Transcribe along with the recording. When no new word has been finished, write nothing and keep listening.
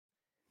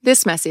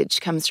This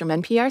message comes from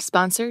NPR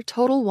sponsor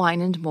Total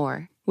Wine &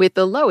 More. With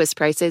the lowest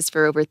prices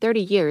for over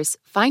 30 years,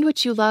 find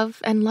what you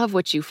love and love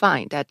what you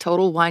find at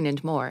Total Wine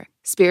 & More.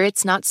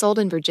 Spirits not sold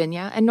in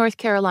Virginia and North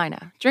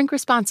Carolina. Drink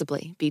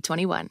responsibly.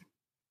 B21.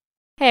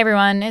 Hey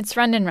everyone, it's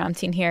Rundin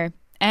Ramtin here.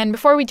 And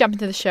before we jump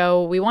into the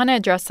show, we want to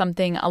address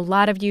something a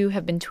lot of you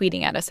have been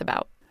tweeting at us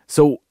about.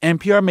 So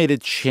NPR made a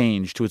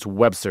change to its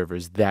web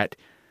servers that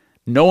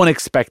no one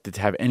expected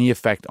to have any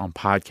effect on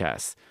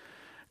podcasts.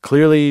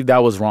 Clearly,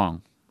 that was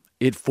wrong.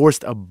 It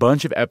forced a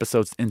bunch of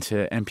episodes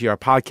into NPR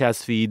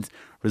podcast feeds,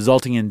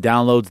 resulting in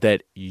downloads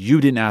that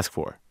you didn't ask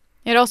for.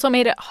 It also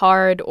made it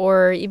hard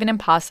or even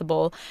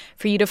impossible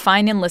for you to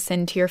find and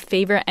listen to your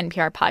favorite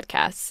NPR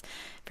podcasts.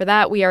 For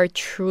that, we are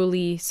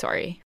truly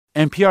sorry.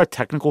 NPR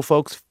technical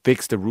folks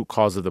fixed the root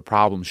cause of the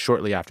problem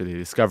shortly after they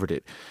discovered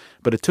it,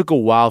 but it took a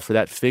while for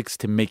that fix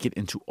to make it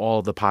into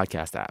all the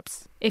podcast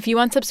apps. If you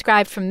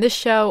unsubscribed from this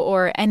show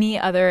or any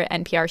other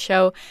NPR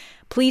show,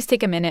 please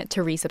take a minute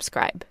to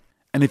resubscribe.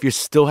 And if you're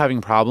still having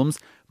problems,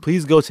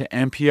 please go to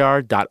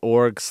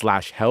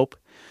npr.org/help.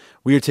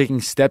 We are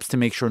taking steps to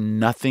make sure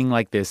nothing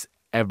like this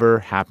ever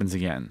happens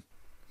again.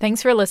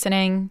 Thanks for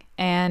listening.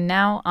 And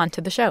now on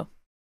to the show.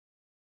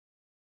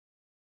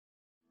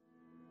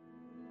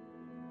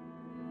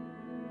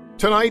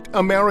 Tonight,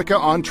 America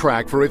on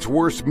track for its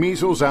worst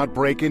measles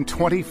outbreak in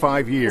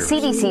 25 years. The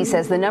CDC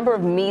says the number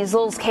of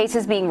measles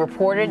cases being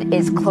reported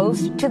is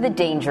close to the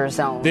danger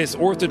zone. This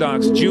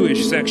Orthodox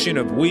Jewish section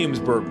of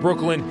Williamsburg,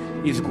 Brooklyn,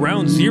 is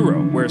ground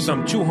zero, where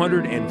some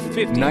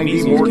 250 90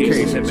 measles more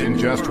cases have been in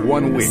just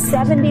 1 week.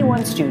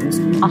 71 students,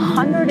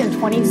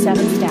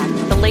 127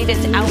 staff. The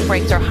latest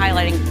outbreaks are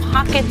highlighting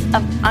pockets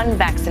of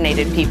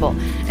unvaccinated people,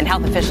 and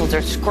health officials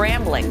are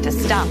scrambling to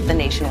stop the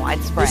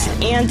nationwide spread. This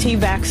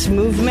anti-vax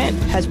movement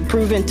has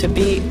proven to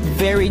be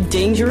very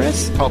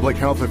dangerous. Public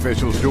health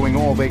officials doing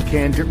all they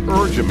can to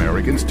urge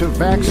Americans to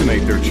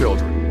vaccinate their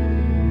children.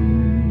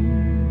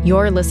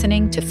 You're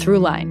listening to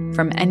Throughline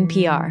from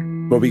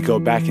NPR, where we go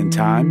back in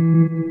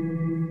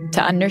time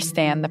to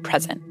understand the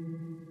present.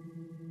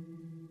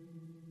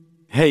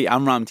 Hey,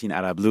 I'm Ramtin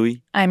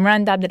Arablouei. I'm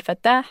Rand Abdel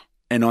Fattah.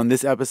 And on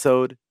this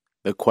episode,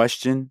 the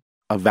question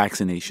of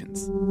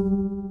vaccinations.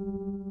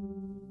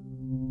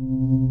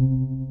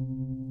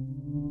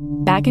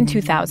 Back in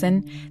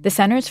 2000, the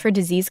Centers for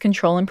Disease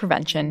Control and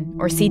Prevention,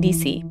 or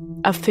CDC,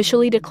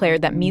 officially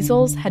declared that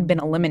measles had been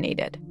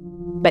eliminated.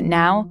 But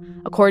now,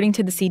 according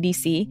to the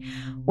CDC,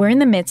 we're in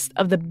the midst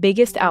of the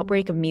biggest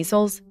outbreak of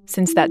measles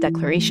since that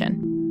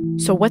declaration.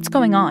 So what's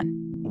going on?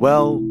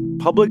 Well,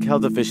 public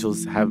health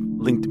officials have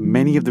linked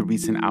many of the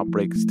recent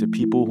outbreaks to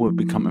people who have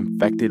become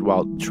infected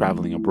while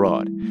traveling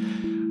abroad.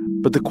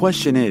 But the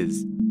question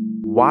is,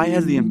 why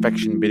has the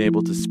infection been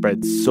able to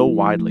spread so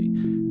widely,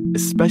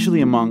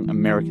 especially among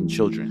American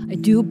children? I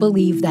do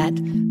believe that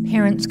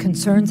parents'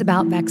 concerns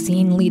about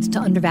vaccine leads to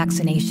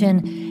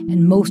undervaccination,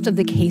 and most of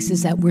the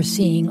cases that we're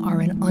seeing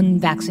are in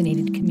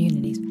unvaccinated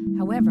communities.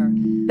 However,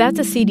 that's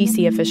a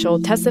CDC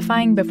official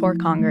testifying before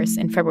Congress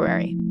in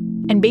February.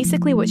 And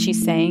basically what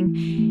she's saying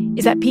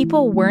is that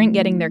people weren't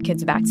getting their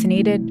kids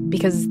vaccinated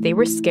because they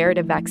were scared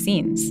of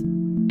vaccines.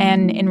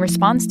 And in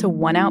response to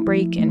one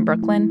outbreak in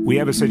Brooklyn, we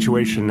have a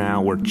situation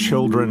now where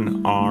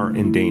children are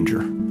in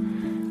danger.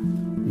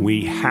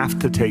 We have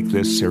to take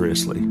this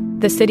seriously.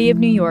 The city of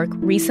New York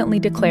recently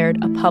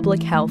declared a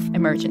public health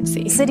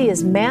emergency. The city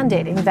is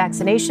mandating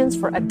vaccinations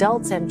for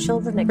adults and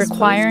children,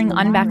 requiring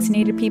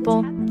unvaccinated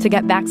people to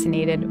get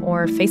vaccinated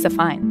or face a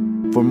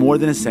fine. For more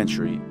than a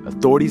century,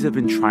 authorities have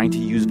been trying to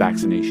use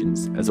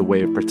vaccinations as a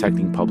way of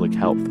protecting public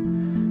health.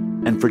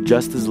 And for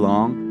just as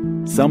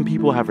long, some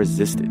people have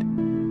resisted.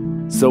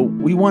 So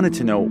we wanted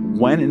to know,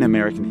 when in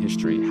American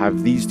history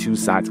have these two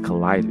sides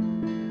collided?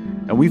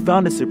 And we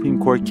found a Supreme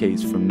Court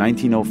case from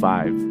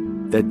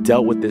 1905 that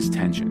dealt with this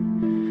tension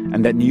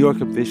and that New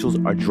York officials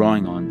are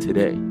drawing on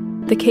today.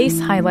 The case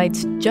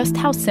highlights just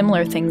how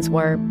similar things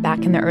were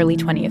back in the early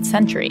 20th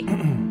century.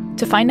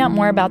 To find out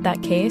more about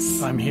that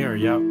case, I'm here,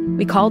 yeah.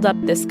 We called up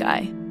this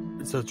guy.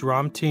 So it's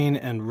Ramtin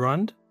and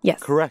Rund?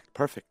 Yes. Correct.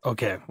 Perfect.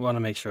 Okay. Want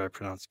to make sure I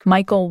pronounce it correct.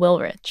 Michael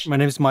Wilrich. My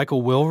name is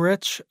Michael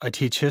Wilrich. I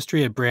teach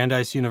history at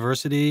Brandeis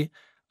University,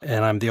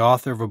 and I'm the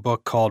author of a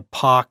book called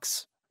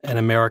Pox and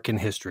American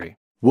History.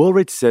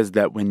 Wilrich says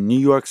that when New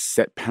York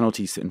set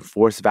penalties to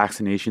enforce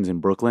vaccinations in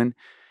Brooklyn,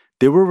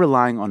 they were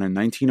relying on a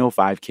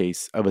 1905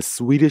 case of a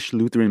Swedish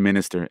Lutheran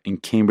minister in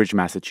Cambridge,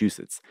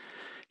 Massachusetts.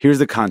 Here's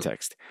the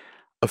context.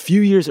 A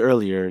few years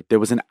earlier, there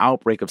was an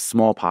outbreak of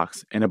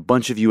smallpox in a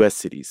bunch of U.S.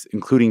 cities,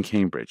 including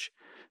Cambridge.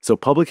 So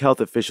public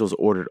health officials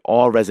ordered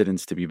all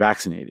residents to be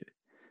vaccinated.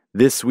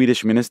 This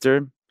Swedish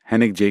minister,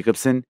 Henrik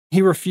Jacobsen,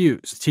 he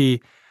refused.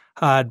 He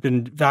had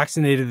been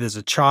vaccinated as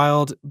a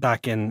child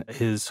back in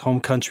his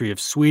home country of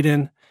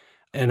Sweden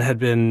and had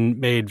been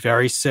made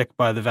very sick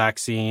by the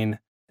vaccine.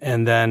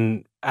 And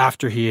then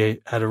after he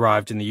had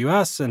arrived in the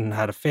U.S. and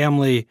had a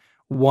family,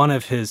 one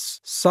of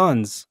his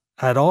sons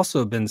had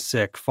also been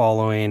sick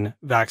following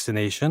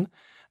vaccination.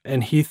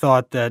 And he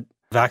thought that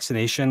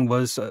vaccination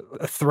was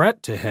a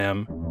threat to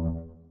him.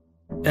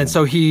 And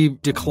so he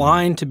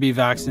declined to be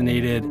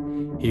vaccinated.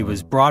 He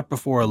was brought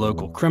before a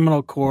local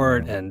criminal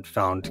court and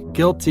found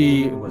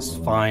guilty, was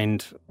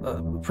fined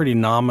a pretty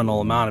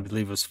nominal amount, I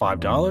believe it was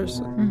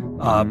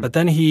 $5. But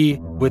then he,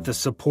 with the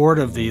support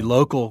of the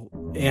local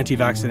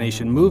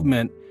anti-vaccination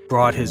movement,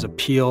 brought his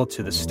appeal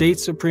to the state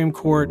Supreme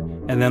Court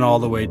and then all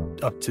the way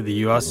up to the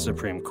U.S.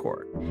 Supreme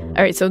Court.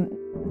 All right, so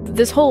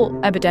this whole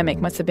epidemic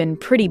must have been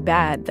pretty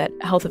bad that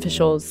health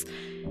officials,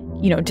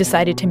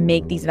 decided to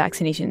make these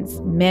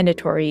vaccinations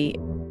mandatory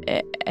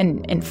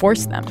and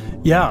enforce them.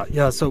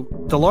 Yeah. So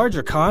the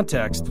larger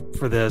context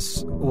for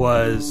this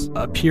was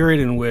a period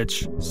in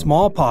which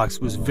smallpox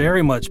was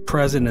very much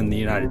present in the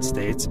United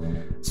States.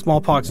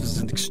 Smallpox was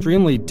an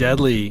extremely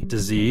deadly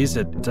disease.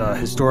 It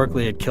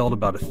historically had killed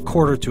about a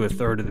quarter to a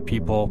third of the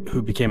people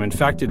who became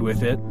infected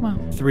with it. Wow.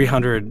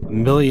 300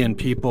 million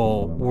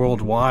people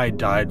worldwide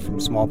died from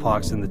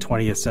smallpox in the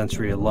 20th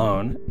century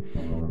alone.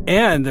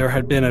 And there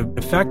had been an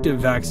effective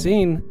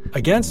vaccine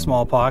against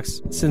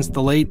smallpox since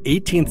the late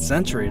 18th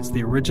century. It's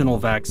the original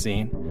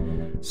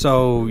vaccine.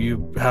 So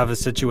you have a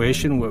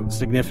situation with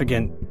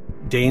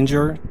significant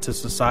danger to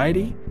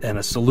society and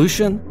a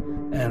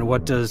solution. And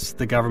what does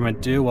the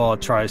government do? Well,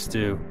 it tries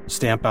to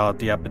stamp out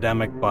the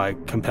epidemic by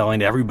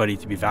compelling everybody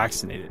to be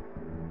vaccinated.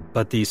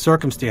 But the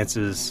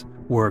circumstances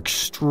were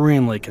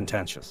extremely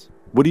contentious.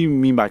 What do you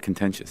mean by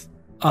contentious?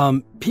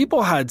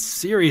 People had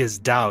serious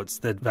doubts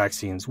that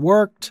vaccines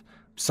worked.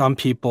 Some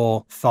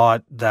people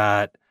thought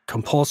that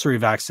compulsory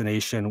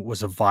vaccination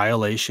was a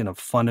violation of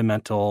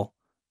fundamental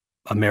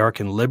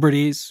American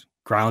liberties,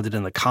 grounded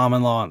in the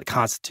common law and the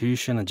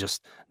Constitution and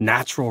just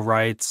natural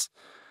rights.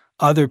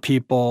 Other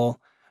people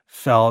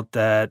felt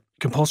that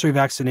compulsory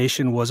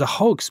vaccination was a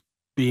hoax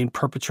being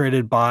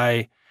perpetrated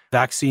by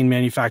vaccine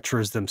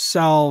manufacturers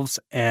themselves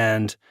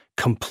and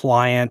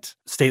compliant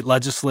state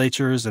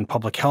legislatures and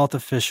public health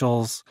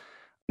officials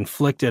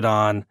inflicted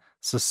on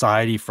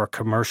society for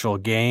commercial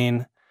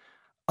gain.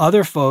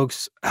 Other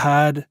folks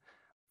had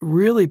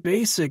really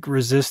basic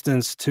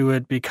resistance to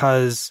it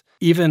because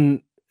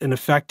even an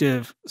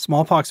effective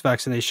smallpox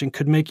vaccination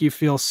could make you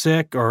feel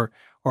sick or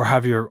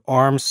have your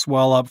arms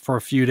swell up for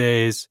a few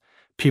days.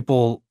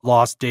 People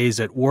lost days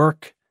at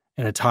work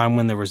in a time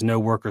when there was no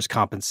workers'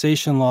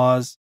 compensation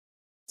laws.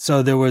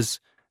 So there was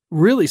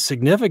really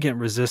significant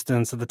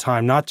resistance at the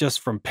time, not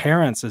just from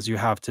parents as you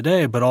have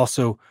today, but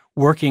also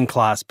working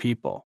class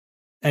people.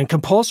 And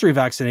compulsory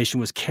vaccination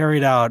was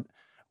carried out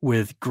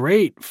with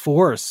great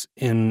force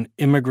in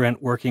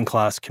immigrant working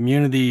class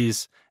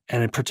communities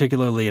and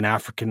particularly in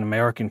African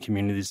American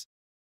communities.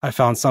 I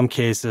found some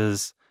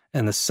cases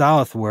in the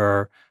South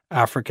where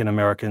African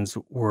Americans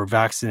were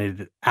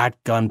vaccinated at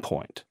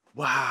gunpoint.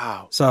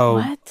 Wow.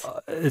 So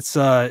it's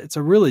a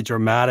really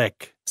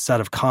dramatic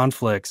set of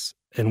conflicts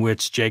in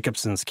which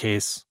Jacobson's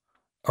case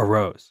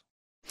arose.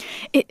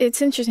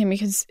 It's interesting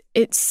because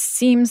it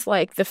seems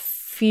like the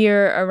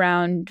fear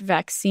around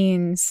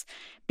vaccines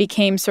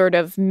became sort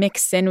of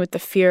mixed in with the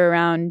fear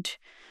around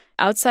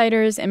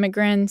outsiders,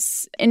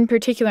 immigrants. In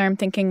particular, I'm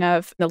thinking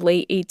of the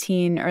late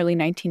early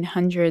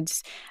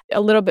 1900s,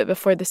 a little bit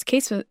before this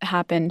case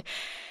happened.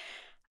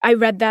 I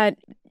read that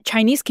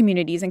Chinese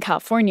communities in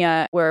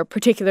California were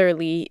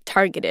particularly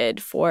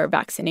targeted for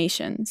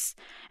vaccinations.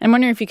 And I'm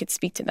wondering if you could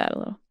speak to that a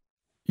little.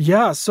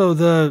 Yeah, so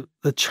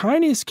the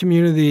Chinese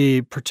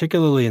community,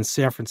 particularly in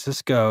San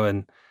Francisco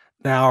and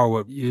now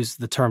what use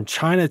the term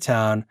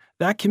Chinatown,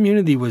 that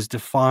community was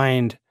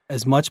defined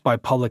as much by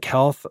public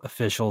health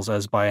officials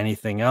as by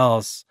anything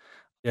else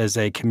as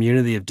a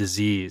community of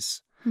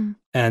disease.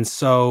 And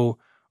so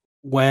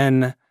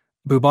when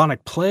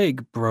bubonic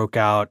plague broke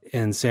out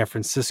in San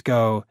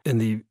Francisco in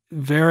the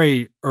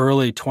very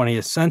early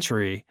 20th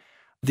century,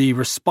 the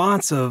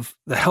response of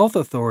the health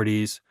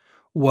authorities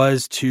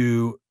was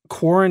to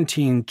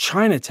quarantine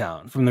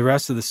Chinatown from the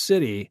rest of the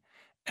city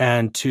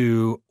and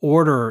to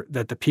order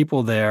that the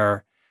people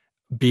there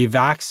be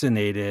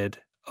vaccinated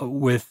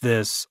with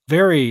this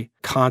very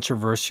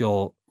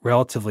controversial,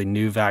 relatively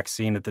new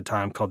vaccine at the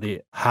time called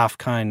the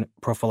half-kind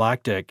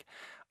prophylactic.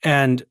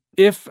 And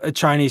if a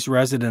Chinese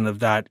resident of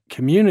that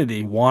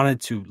community wanted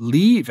to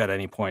leave at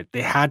any point,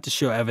 they had to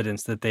show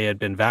evidence that they had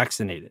been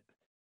vaccinated.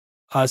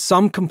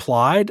 Some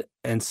complied,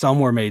 and some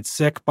were made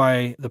sick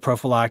by the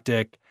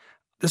prophylactic.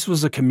 This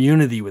was a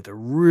community with a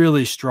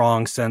really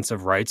strong sense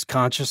of rights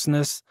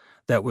consciousness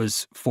that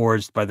was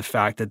forged by the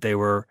fact that they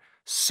were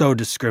so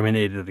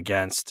discriminated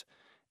against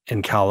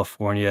in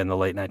California in the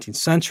late 19th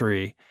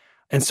century.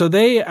 And so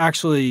they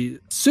actually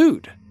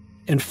sued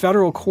in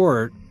federal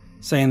court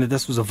saying that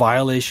this was a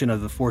violation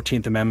of the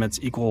 14th Amendment's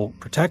Equal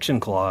Protection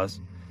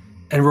Clause.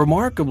 And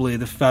remarkably,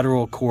 the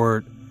federal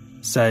court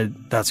said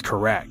that's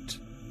correct,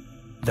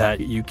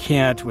 that you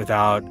can't,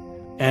 without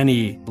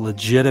any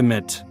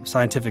legitimate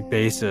scientific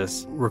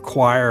basis,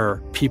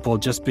 require people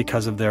just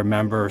because of their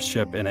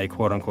membership in a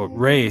quote-unquote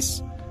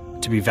race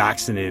to be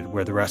vaccinated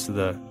where the rest of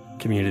the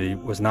community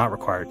was not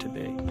required to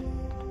be.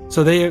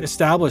 So they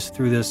established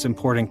through this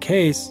important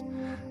case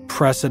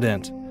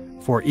precedent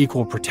for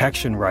equal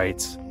protection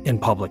rights in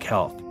public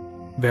health.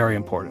 Very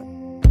important.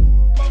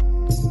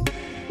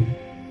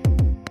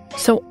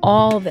 So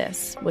all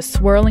this was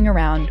swirling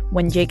around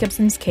when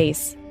Jacobson's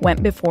case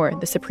went before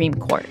the Supreme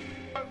Court.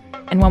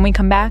 And when we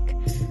come back,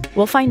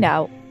 we'll find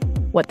out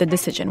what the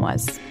decision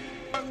was.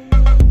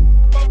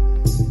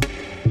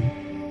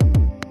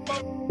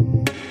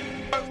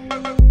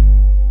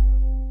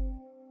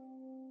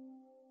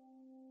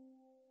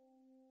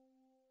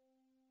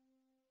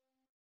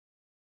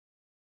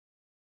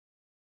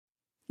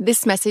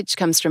 This message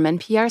comes from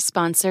NPR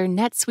sponsor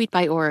NetSuite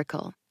by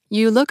Oracle.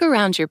 You look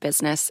around your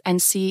business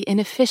and see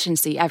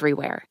inefficiency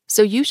everywhere,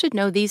 so you should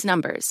know these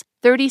numbers.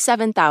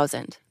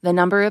 37,000, the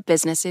number of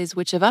businesses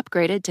which have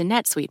upgraded to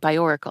NetSuite by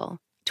Oracle.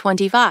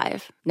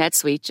 25,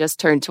 NetSuite just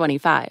turned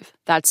 25.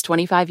 That's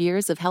 25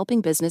 years of helping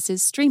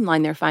businesses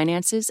streamline their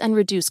finances and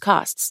reduce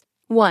costs.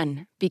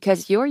 1,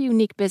 because your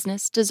unique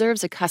business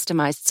deserves a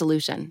customized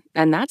solution,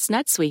 and that's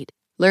NetSuite.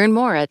 Learn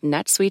more at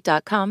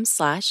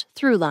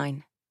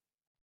netsuite.com/throughline.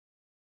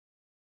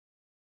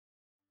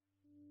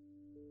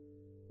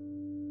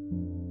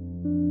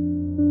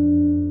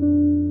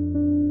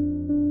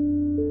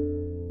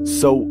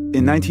 So,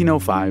 in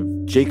 1905,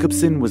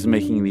 Jacobson was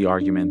making the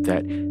argument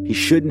that he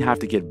shouldn't have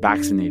to get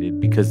vaccinated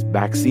because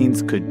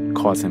vaccines could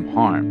cause him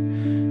harm.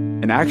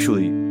 And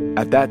actually,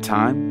 at that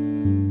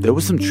time, there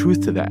was some truth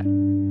to that.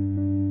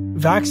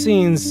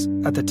 Vaccines,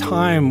 at the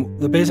time,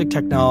 the basic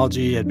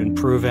technology had been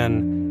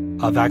proven.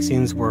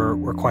 Vaccines were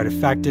quite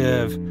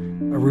effective.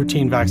 A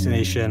routine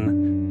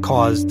vaccination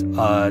caused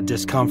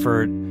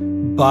discomfort.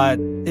 But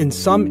in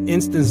some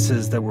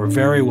instances that were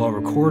very well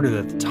recorded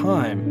at the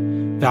time,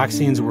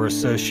 vaccines were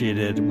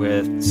associated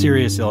with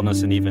serious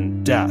illness and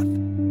even death.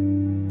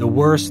 The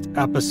worst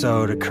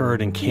episode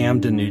occurred in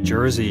Camden, New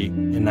Jersey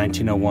in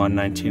 1901,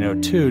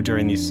 1902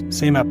 during these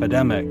same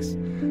epidemics.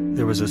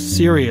 There was a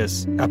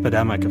serious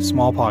epidemic of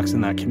smallpox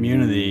in that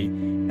community,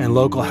 and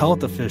local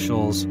health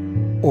officials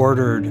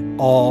ordered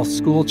all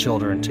school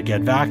children to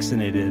get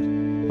vaccinated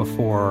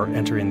before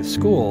entering the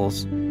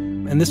schools.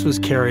 And this was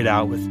carried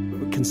out with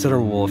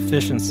considerable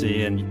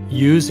efficiency and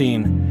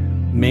using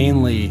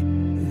mainly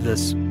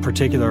this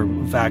particular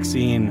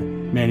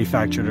vaccine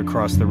manufactured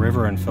across the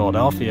river in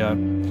Philadelphia.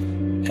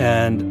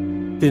 And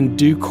in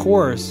due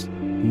course,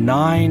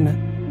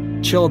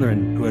 9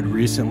 children who had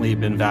recently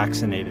been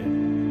vaccinated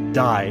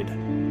died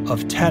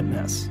of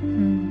tetanus.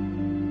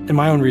 In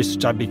my own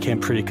research, I became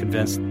pretty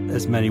convinced,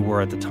 as many were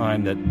at the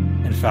time, that,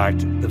 in fact,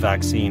 the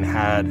vaccine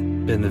had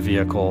been the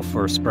vehicle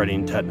for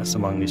spreading tetanus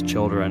among these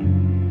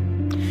children.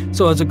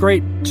 So it's a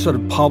great sort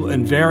of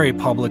and very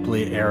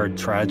publicly aired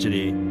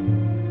tragedy.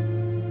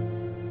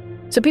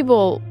 So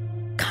people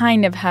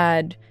kind of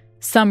had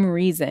some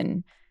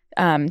reason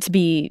to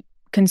be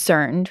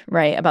concerned,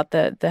 right, about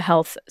the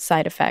health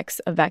side effects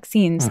of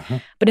vaccines. Mm-hmm.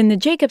 But in the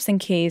Jacobson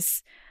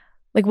case,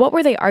 like, what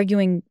were they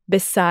arguing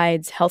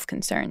besides health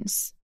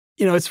concerns?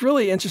 You know, it's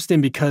really interesting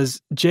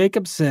because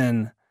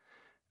Jacobson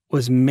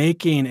was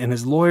making, and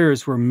his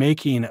lawyers were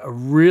making, a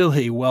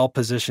really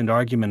well-positioned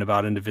argument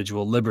about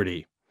individual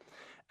liberty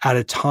at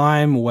a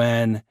time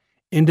when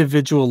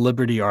individual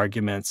liberty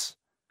arguments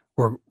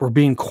were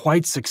being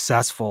quite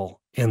successful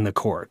in the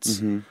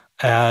courts,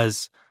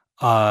 as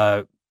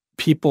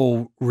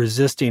people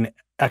resisting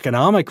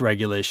economic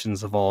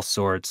regulations of all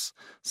sorts,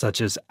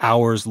 such as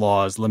hours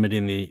laws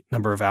limiting the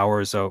number of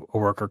hours a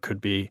worker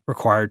could be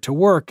required to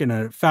work in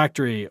a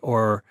factory,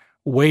 or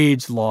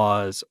wage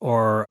laws,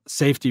 or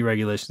safety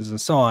regulations,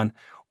 and so on,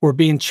 were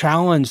being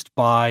challenged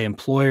by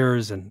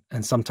employers and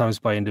sometimes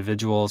by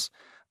individuals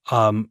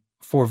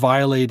for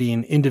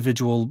violating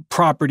individual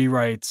property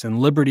rights and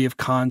liberty of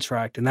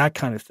contract and that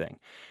kind of thing.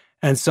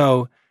 And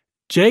so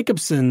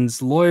Jacobson's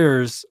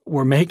lawyers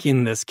were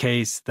making this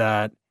case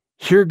that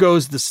here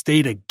goes the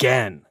state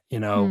again,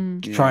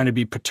 trying to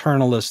be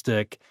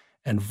paternalistic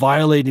and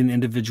violating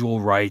individual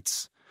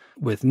rights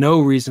with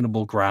no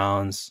reasonable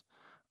grounds.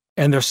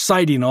 And they're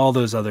citing all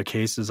those other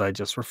cases I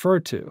just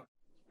referred to.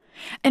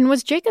 And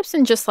was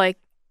Jacobson just like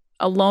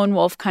a lone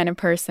wolf kind of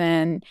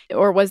person,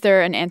 or was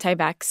there an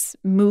anti-vax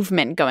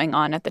movement going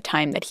on at the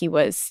time that he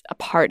was a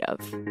part of?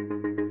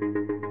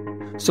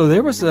 So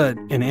there was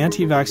an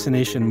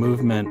anti-vaccination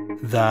movement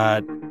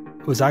that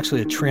was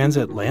actually a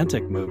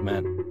transatlantic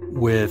movement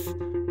with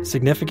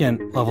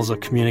significant levels of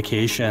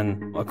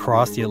communication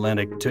across the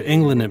Atlantic to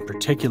England in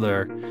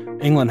particular.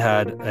 England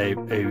had a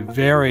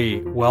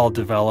very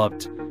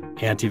well-developed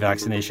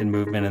anti-vaccination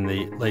movement in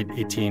the late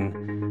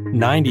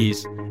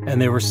 1890s, and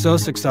they were so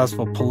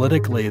successful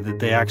politically that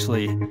they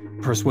actually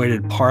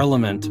persuaded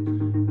Parliament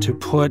to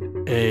put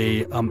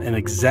an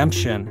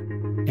exemption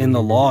in the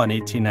law in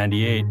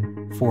 1898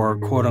 for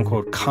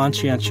quote-unquote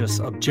conscientious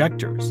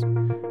objectors.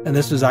 And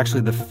this was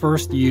actually the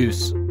first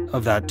use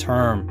of that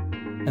term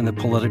in the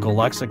political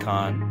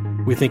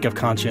lexicon. We think of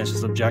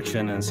conscientious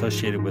objection and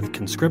associated with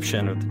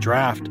conscription or the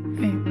draft,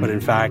 but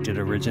in fact it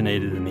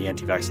originated in the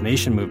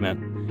anti-vaccination movement.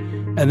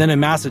 And then in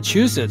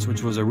Massachusetts,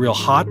 which was a real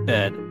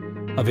hotbed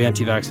of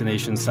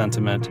anti-vaccination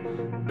sentiment,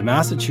 the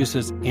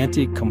Massachusetts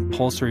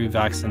Anti-Compulsory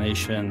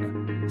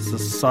Vaccination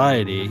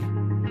Society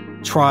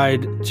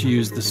tried to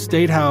use the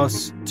State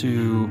House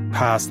to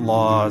pass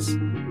laws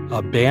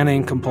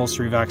banning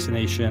compulsory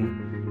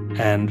vaccination.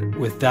 And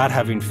with that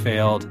having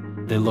failed,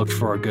 they looked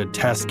for a good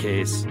test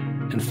case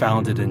and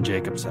found it in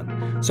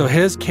Jacobson. So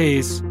his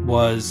case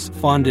was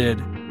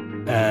funded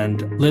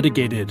and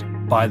litigated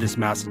by this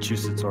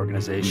Massachusetts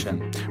organization.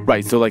 Mm-hmm.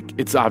 Right. So,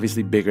 it's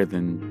obviously bigger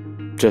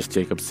than just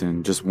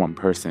Jacobson, just one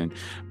person.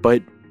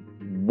 But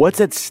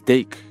what's at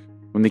stake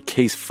when the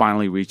case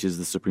finally reaches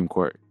the Supreme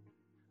Court?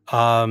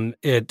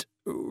 It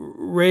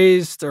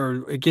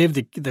gave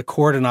the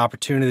court an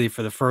opportunity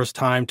for the first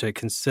time to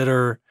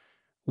consider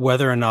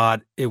whether or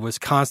not it was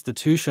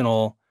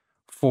constitutional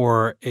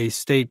for a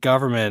state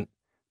government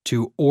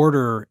to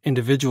order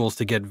individuals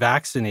to get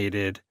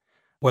vaccinated,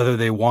 whether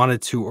they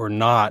wanted to or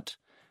not,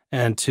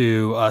 and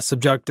to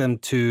subject them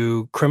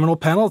to criminal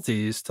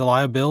penalties, to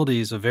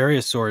liabilities of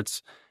various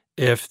sorts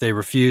if they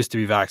refused to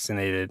be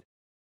vaccinated.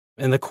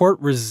 And the court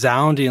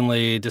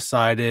resoundingly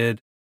decided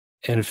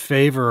in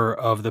favor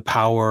of the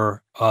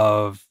power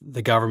of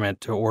the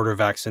government to order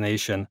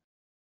vaccination.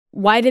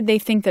 Why did they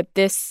think that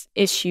this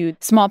issue,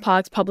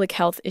 smallpox public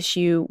health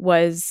issue,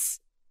 was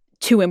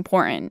too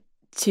important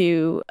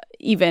to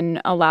even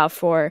allow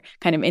for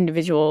kind of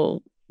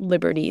individual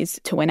liberties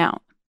to win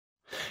out?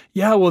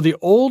 Yeah, well, the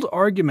old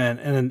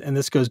argument, and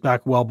this goes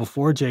back well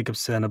before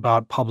Jacobson,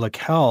 about public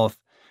health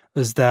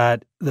is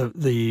that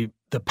the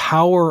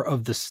power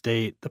of the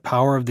state, the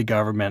power of the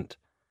government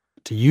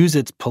to use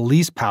its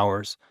police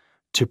powers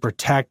to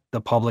protect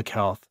the public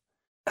health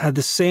had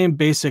the same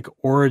basic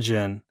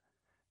origin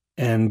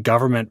in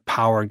government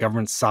power and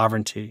government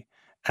sovereignty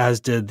as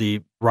did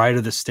the right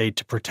of the state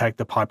to protect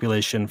the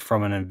population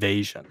from an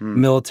invasion,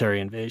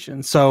 military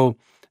invasion. So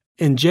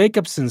in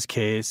Jacobson's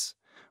case,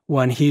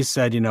 when he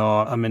said,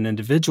 I'm an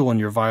individual and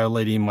you're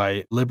violating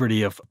my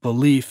liberty of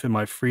belief and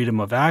my freedom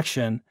of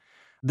action,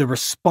 the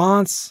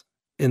response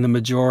in the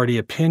majority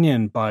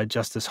opinion by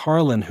Justice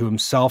Harlan, who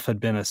himself had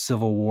been a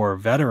Civil War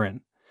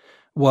veteran,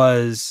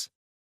 was,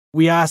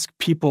 we ask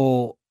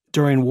people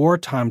during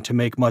wartime to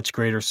make much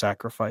greater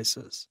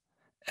sacrifices.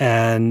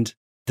 And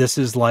this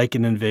is like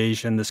an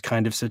invasion, this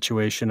kind of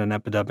situation, an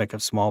epidemic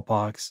of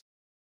smallpox.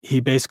 He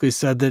basically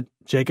said that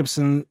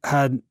Jacobson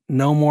had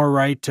no more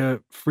right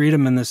to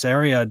freedom in this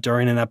area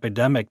during an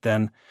epidemic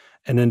than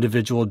an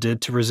individual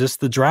did to resist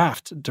the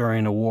draft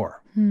during a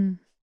war.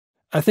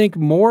 I think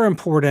more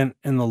important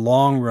in the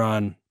long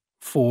run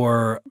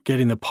for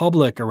getting the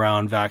public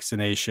around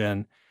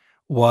vaccination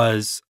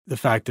was the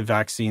fact that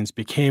vaccines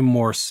became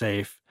more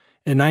safe.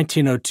 In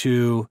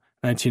 1902,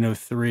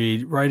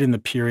 1903, right in the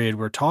period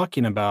we're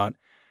talking about,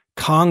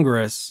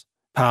 Congress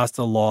passed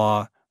a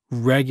law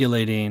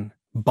regulating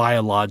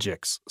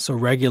biologics, so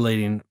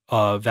regulating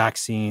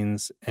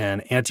vaccines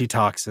and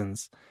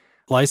antitoxins,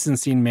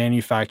 licensing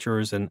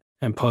manufacturers and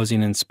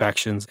imposing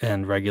inspections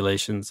and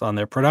regulations on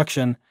their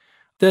production.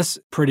 This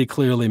pretty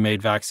clearly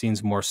made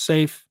vaccines more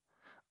safe,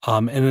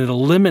 and it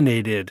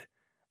eliminated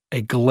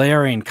a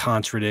glaring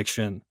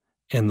contradiction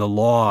in the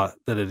law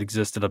that had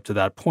existed up to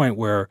that point,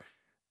 where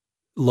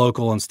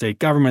local and state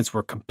governments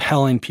were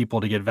compelling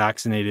people to get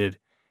vaccinated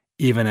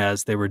even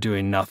as they were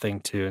doing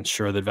nothing to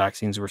ensure that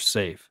vaccines were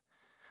safe.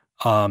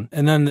 And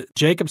then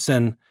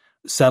Jacobson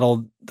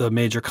settled the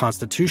major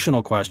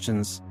constitutional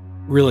questions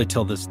really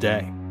till this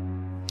day.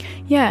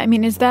 Yeah, I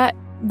mean, is that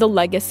the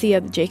legacy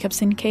of the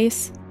Jacobson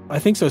case? I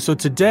think so. So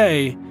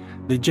today,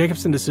 the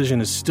Jacobson decision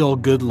is still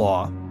good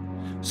law.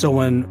 So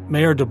when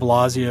Mayor de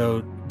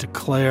Blasio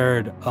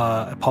declared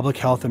a public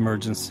health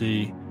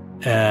emergency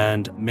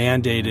and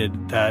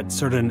mandated that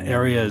certain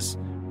areas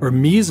where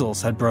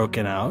measles had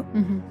broken out,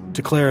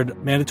 declared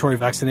mandatory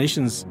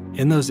vaccinations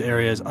in those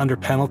areas under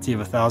penalty of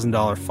a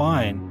 $1,000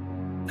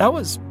 fine, that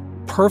was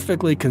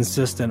perfectly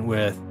consistent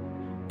with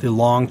the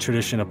long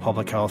tradition of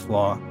public health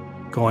law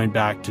going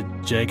back to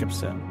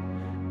Jacobson.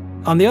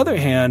 On the other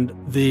hand,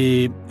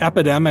 the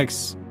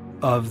epidemics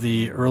of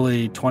the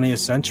early 20th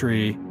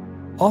century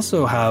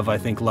also have, I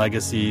think,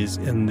 legacies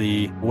in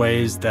the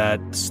ways that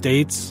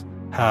states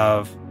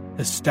have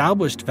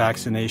established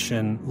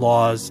vaccination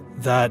laws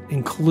that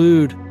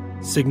include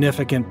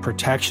significant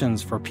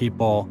protections for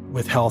people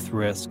with health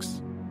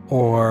risks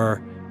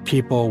or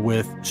people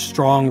with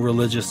strong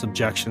religious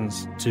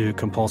objections to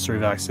compulsory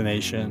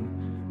vaccination,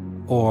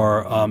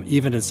 or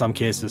even in some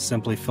cases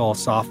simply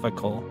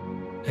philosophical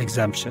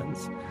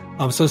exemptions.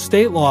 So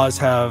state laws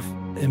have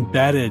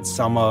embedded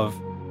some of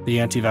the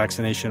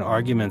anti-vaccination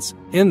arguments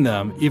in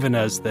them, even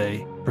as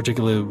they,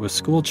 particularly with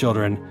school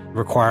children,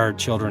 require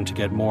children to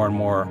get more and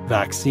more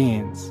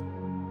vaccines.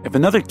 If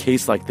another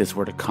case like this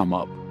were to come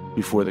up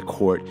before the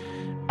court,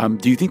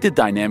 do you think the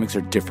dynamics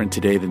are different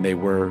today than they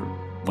were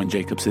when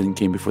Jacobson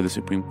came before the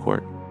Supreme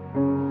Court?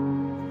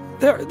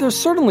 They're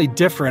certainly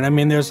different. I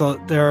mean, there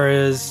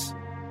is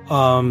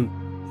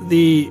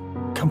the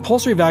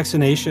compulsory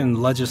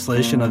vaccination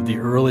legislation of the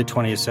early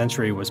 20th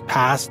century was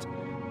passed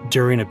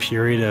during a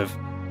period of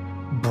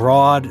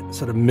broad,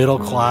 sort of middle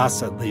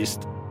class, at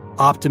least,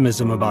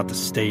 optimism about the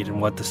state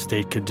and what the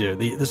state could do.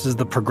 This is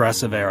the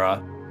progressive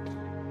era.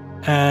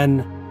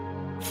 And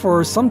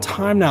for some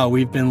time now,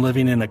 we've been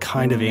living in a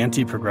kind of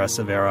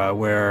anti-progressive era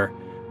where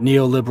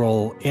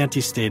neoliberal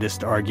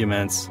anti-statist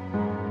arguments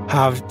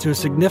have, to a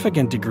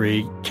significant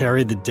degree,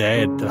 carried the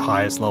day at the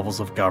highest levels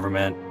of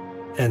government.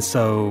 And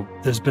so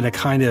there's been a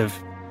kind of,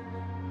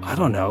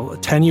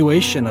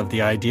 attenuation of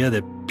the idea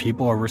that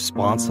people are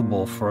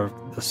responsible for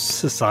the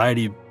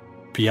society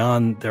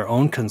beyond their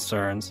own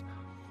concerns.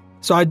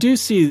 So I do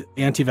see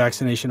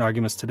anti-vaccination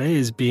arguments today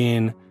as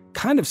being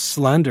kind of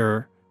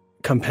slender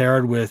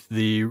compared with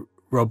the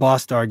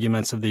robust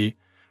arguments of the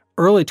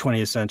early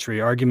 20th century,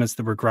 arguments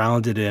that were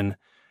grounded in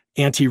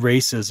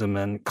anti-racism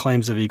and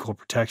claims of equal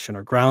protection,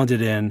 or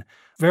grounded in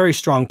very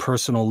strong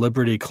personal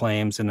liberty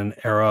claims in an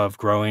era of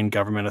growing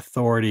government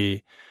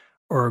authority,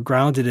 or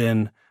grounded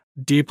in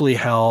deeply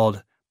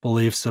held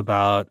beliefs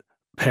about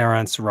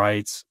parents'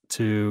 rights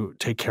to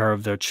take care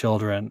of their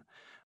children.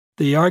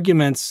 The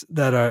arguments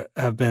that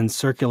have been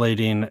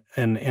circulating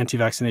in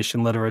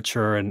anti-vaccination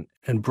literature in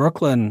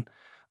Brooklyn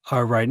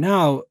right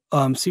now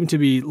seem to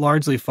be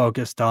largely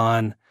focused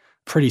on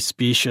pretty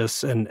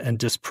specious and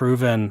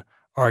disproven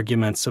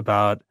arguments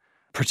about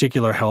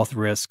particular health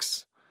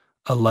risks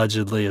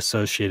allegedly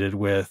associated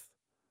with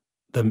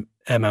the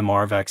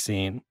MMR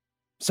vaccine.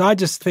 So I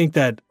just think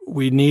that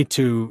we need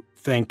to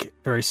think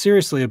very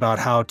seriously about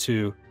how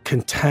to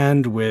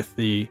contend with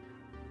the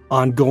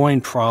ongoing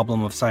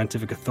problem of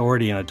scientific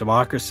authority in a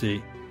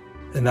democracy,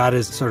 and that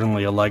is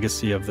certainly a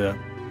legacy of the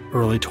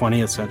early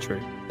 20th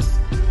century.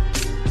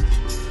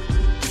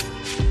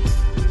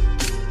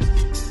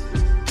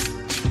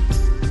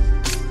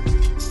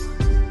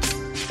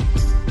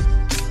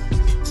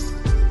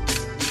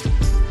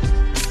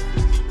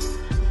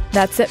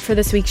 That's it for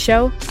this week's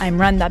show.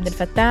 I'm Rand Abdel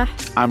Fattah.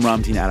 I'm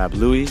Ramtin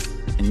Arablouei,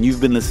 and you've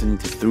been listening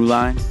to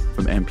Throughline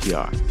from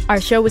NPR.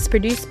 Our show was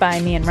produced by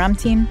me and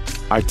Ramtin.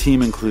 Our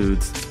team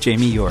includes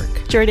Jamie York,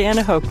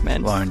 Jordana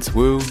Hochman, Lawrence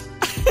Wu,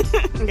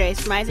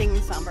 Grace Rising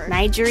Somber,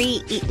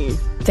 Nigeri Eaton.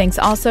 Thanks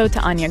also to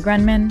Anya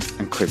Grunman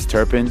and Chris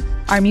Turpin.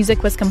 Our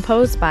music was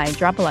composed by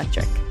Drop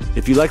Electric.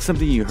 If you like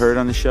something you heard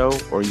on the show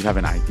or you have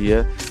an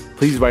idea,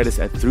 please write us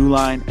at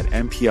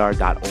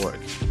throughline@npr.org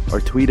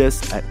or tweet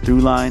us at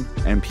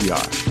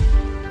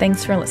throughlinenpr.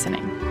 Thanks for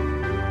listening.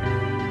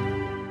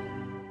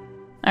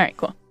 All right,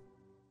 cool.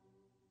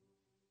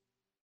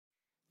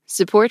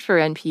 Support for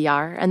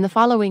NPR and the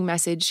following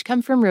message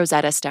come from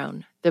Rosetta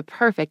Stone, the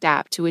perfect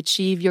app to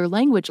achieve your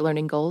language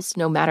learning goals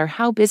no matter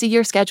how busy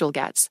your schedule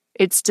gets.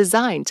 It's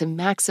designed to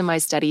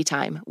maximize study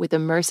time with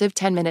immersive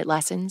 10-minute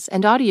lessons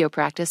and audio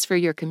practice for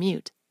your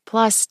commute.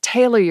 Plus,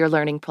 tailor your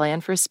learning plan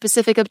for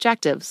specific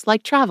objectives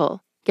like travel.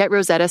 Get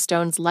Rosetta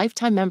Stone's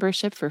lifetime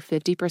membership for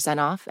 50%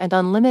 off and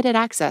unlimited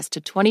access to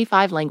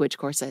 25 language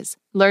courses.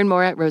 Learn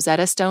more at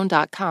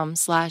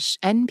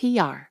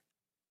rosettastone.com/NPR.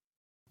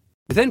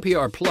 With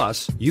NPR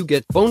Plus, you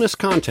get bonus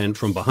content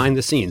from behind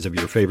the scenes of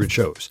your favorite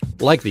shows,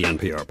 like the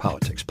NPR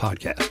Politics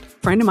podcast. A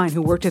friend of mine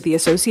who worked at the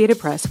Associated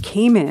Press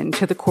came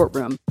into the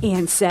courtroom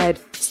and said,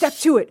 "Step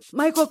to it,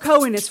 Michael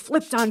Cohen has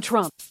flipped on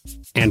Trump."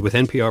 And with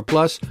NPR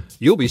Plus,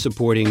 you'll be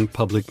supporting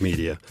public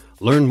media.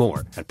 Learn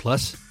more at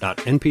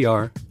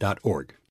plus.npr.org.